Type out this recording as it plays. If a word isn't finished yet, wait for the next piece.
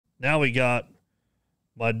Now we got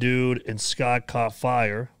my dude in Sky Caught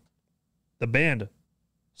Fire, the band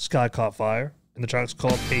Sky Caught Fire, and the track's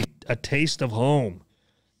called A Taste of Home.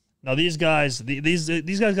 Now these guys,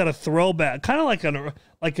 these guys got a throwback, kind of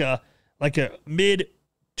like a mid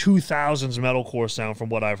 2000s metalcore sound from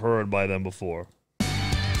what I've heard by them before.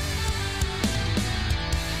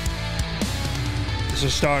 This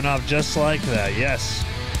is starting off just like that, yes.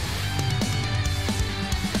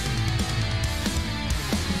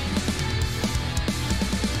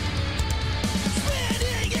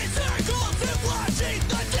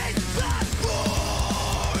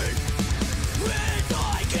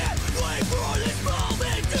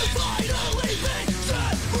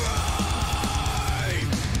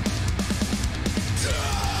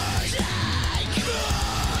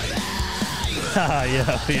 Yeah.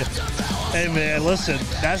 Hey man, listen,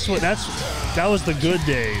 that was the good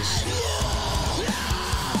days.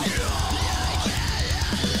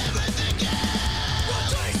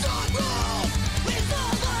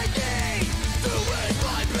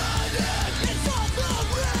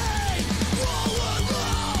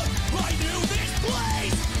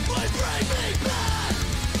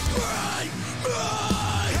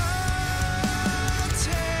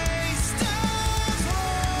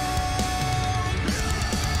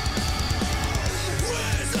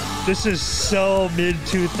 This is so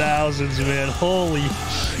mid-2000s, man. Holy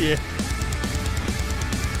shit.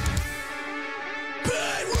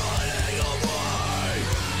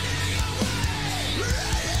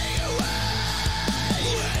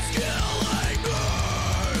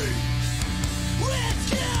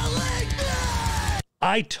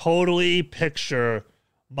 I totally picture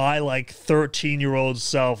my, like, 13-year-old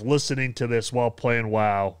self listening to this while playing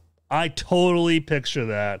WoW. I totally picture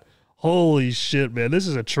that. Holy shit, man. This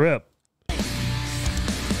is a trip.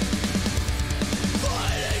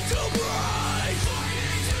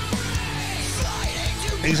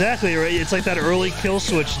 Exactly, right? It's like that early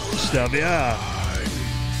Killswitch stuff, yeah.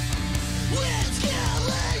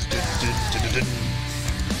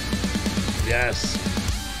 Yes.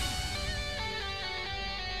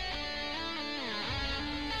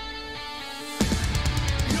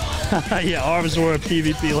 Yeah, arms were a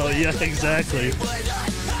PvP level. Yeah, exactly.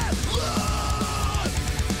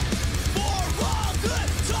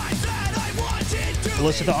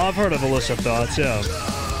 Illicit Thoughts. I've heard of Illicit Thoughts, yeah.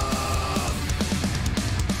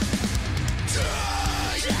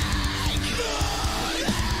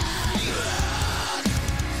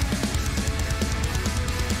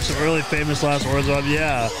 Some really famous last words on,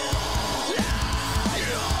 yeah.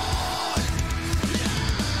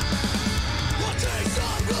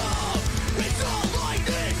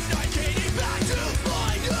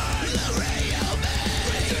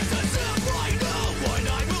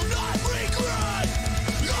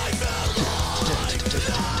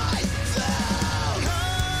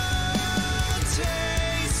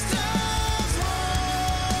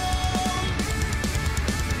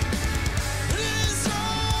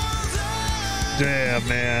 Damn,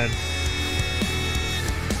 man.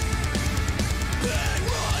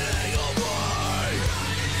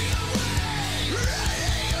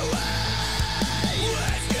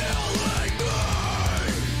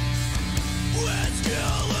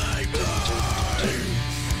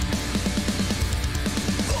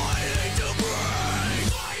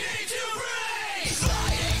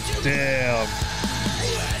 Damn.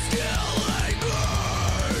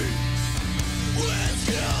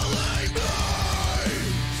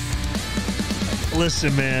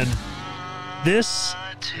 Listen, man, this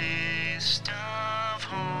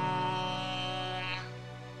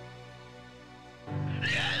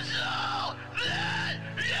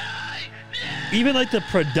even like the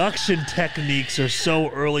production techniques are so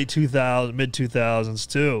early 2000s, mid 2000s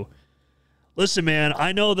too. Listen, man,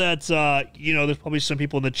 I know that you know, there's probably some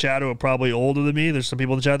people in the chat who are probably older than me. There's some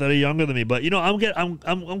people in the chat that are younger than me, but you know,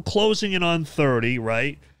 I'm closing in on 30,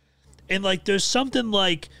 right? And like, there's something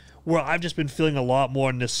like where I've just been feeling a lot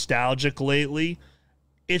more nostalgic lately.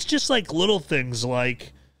 It's just like little things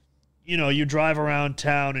like, you know, you drive around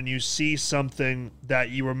town and you see something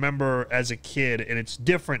that you remember as a kid and it's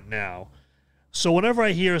different now. So whenever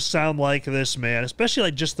I hear a sound like this, man, especially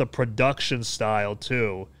like just the production style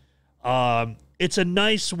too, it's a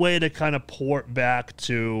nice way to kind of port back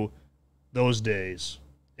to those days.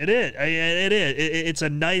 It is. It is. It's a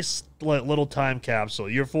nice little time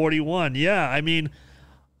capsule. You're 41. Yeah, I mean,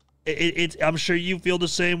 I'm sure you feel the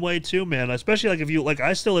same way too, man. Especially like if you, like,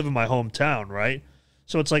 I still live in my hometown, right?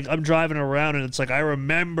 So it's like I'm driving around and it's like I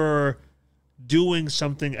remember doing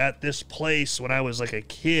something at this place when I was like a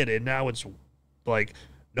kid, and now it's like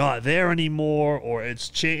not there anymore, or it's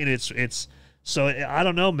changed. It's So I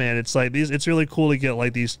don't know, man. It's like it's really cool to get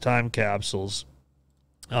like these time capsules,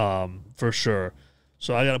 for sure.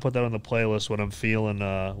 So I got to put that on the playlist when I'm feeling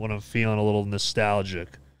a little nostalgic.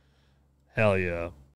 Hell yeah.